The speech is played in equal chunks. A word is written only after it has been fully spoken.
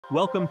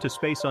Welcome to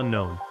Space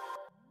Unknown.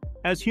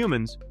 As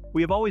humans,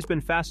 we have always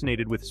been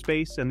fascinated with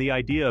space and the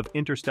idea of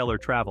interstellar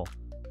travel.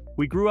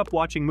 We grew up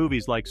watching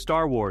movies like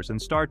Star Wars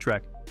and Star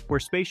Trek, where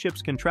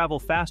spaceships can travel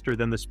faster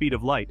than the speed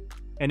of light,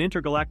 and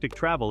intergalactic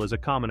travel is a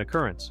common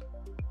occurrence.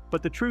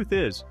 But the truth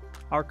is,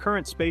 our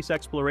current space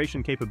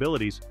exploration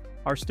capabilities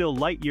are still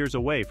light years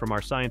away from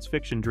our science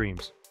fiction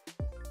dreams.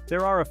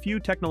 There are a few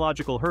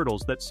technological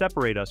hurdles that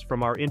separate us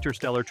from our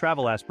interstellar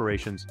travel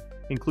aspirations,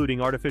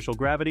 including artificial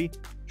gravity,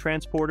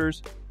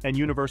 transporters, and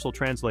universal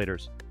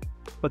translators.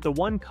 But the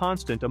one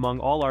constant among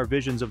all our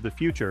visions of the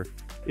future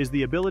is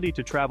the ability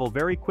to travel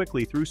very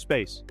quickly through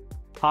space,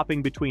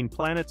 hopping between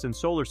planets and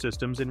solar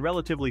systems in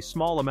relatively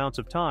small amounts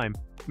of time,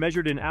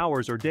 measured in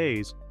hours or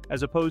days,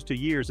 as opposed to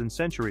years and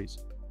centuries.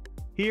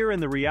 Here in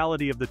the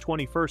reality of the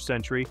 21st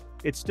century,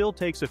 it still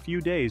takes a few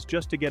days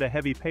just to get a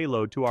heavy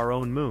payload to our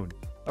own moon,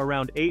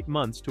 around 8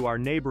 months to our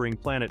neighboring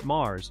planet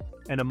Mars,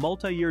 and a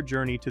multi-year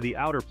journey to the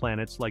outer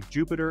planets like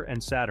Jupiter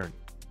and Saturn.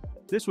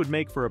 This would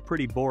make for a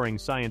pretty boring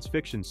science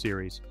fiction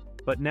series,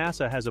 but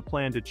NASA has a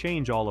plan to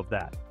change all of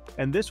that,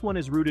 and this one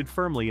is rooted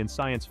firmly in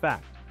science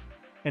fact.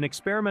 An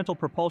experimental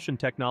propulsion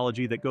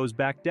technology that goes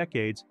back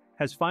decades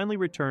has finally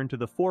returned to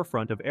the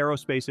forefront of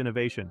aerospace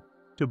innovation,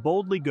 to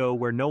boldly go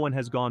where no one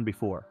has gone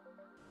before.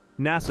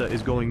 NASA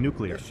is going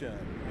nuclear.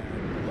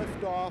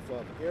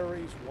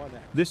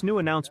 This new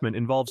announcement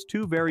involves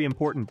two very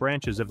important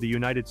branches of the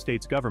United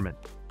States government,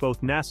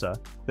 both NASA,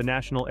 the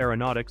National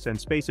Aeronautics and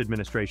Space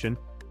Administration,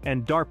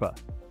 and DARPA,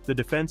 the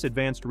Defense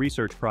Advanced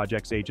Research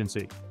Projects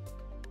Agency.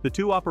 The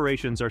two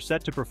operations are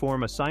set to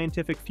perform a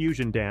scientific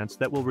fusion dance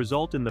that will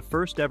result in the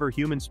first-ever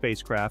human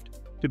spacecraft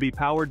to be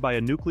powered by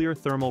a nuclear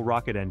thermal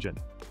rocket engine.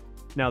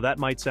 Now that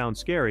might sound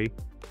scary,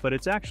 but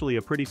it's actually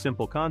a pretty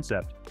simple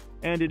concept,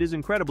 and it is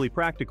incredibly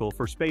practical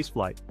for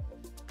spaceflight.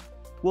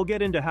 We'll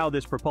get into how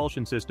this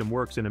propulsion system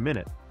works in a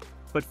minute,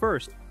 but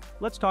first,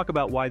 let's talk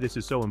about why this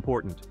is so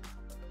important.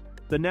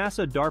 The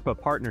NASA-DARPA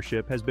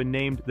partnership has been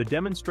named the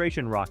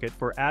Demonstration Rocket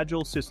for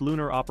Agile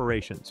Cislunar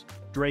Operations,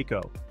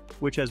 DRACO,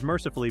 which has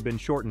mercifully been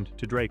shortened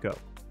to DRACO.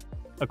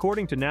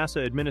 According to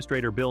NASA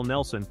Administrator Bill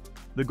Nelson,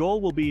 the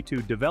goal will be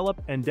to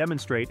develop and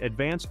demonstrate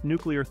advanced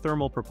nuclear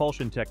thermal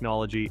propulsion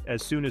technology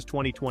as soon as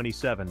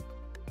 2027.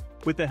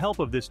 With the help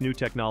of this new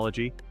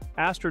technology,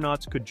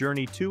 astronauts could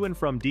journey to and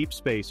from deep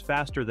space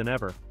faster than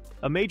ever,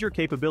 a major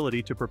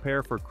capability to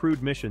prepare for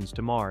crewed missions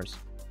to Mars.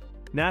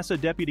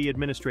 NASA Deputy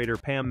Administrator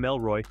Pam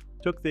Melroy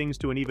took things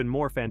to an even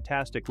more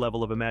fantastic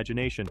level of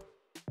imagination,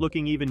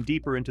 looking even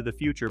deeper into the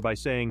future by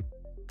saying,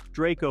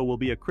 "DRACO will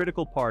be a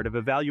critical part of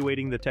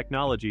evaluating the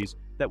technologies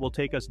that will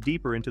take us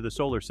deeper into the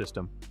solar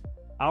system.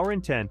 Our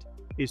intent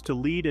is to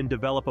lead and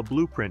develop a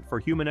blueprint for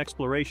human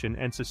exploration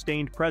and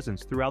sustained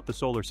presence throughout the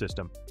solar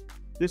system.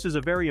 This is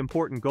a very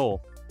important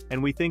goal,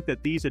 and we think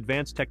that these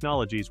advanced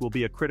technologies will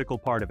be a critical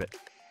part of it."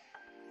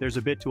 There's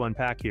a bit to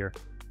unpack here.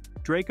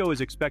 DRACO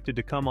is expected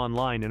to come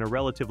online in a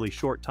relatively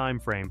short time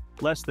frame,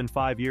 less than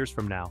 5 years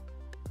from now.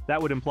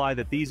 That would imply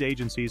that these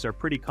agencies are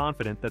pretty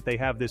confident that they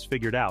have this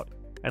figured out,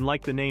 and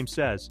like the name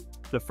says,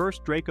 the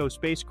first DRACO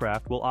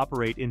spacecraft will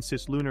operate in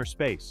cislunar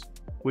space,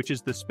 which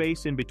is the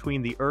space in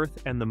between the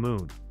Earth and the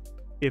Moon.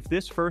 If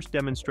this first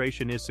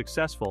demonstration is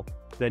successful,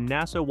 then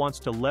NASA wants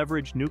to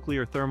leverage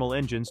nuclear thermal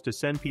engines to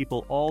send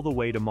people all the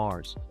way to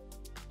Mars.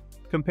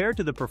 Compared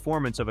to the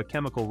performance of a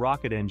chemical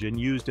rocket engine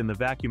used in the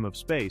vacuum of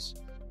space,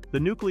 the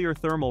nuclear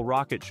thermal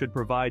rocket should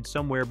provide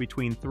somewhere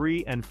between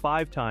 3 and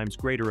 5 times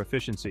greater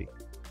efficiency.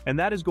 And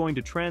that is going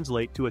to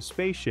translate to a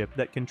spaceship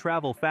that can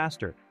travel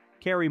faster,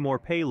 carry more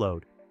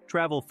payload,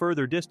 travel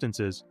further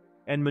distances,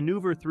 and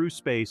maneuver through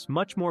space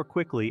much more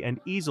quickly and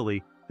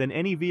easily than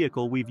any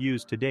vehicle we've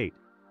used to date.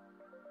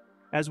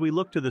 As we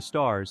look to the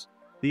stars,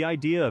 the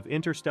idea of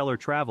interstellar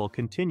travel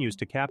continues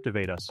to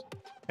captivate us.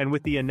 And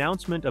with the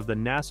announcement of the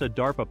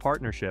NASA-DARPA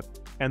partnership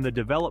and the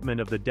development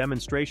of the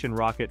demonstration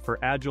rocket for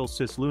Agile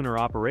Cislunar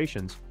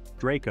Operations,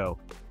 DRACO,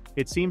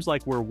 it seems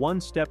like we're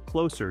one step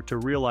closer to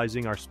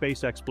realizing our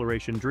space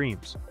exploration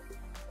dreams.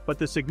 But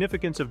the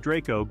significance of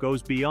DRACO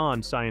goes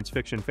beyond science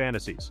fiction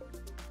fantasies.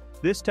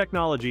 This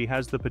technology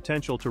has the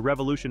potential to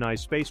revolutionize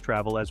space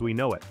travel as we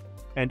know it,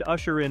 and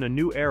usher in a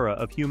new era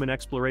of human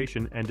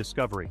exploration and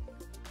discovery.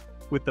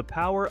 With the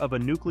power of a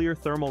nuclear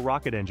thermal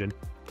rocket engine,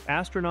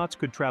 astronauts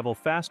could travel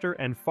faster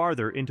and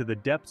farther into the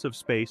depths of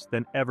space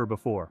than ever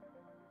before.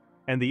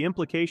 And the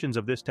implications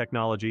of this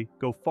technology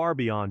go far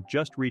beyond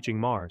just reaching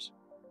Mars.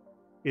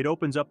 It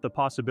opens up the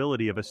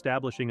possibility of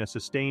establishing a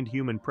sustained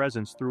human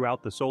presence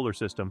throughout the solar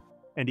system,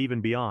 and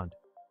even beyond.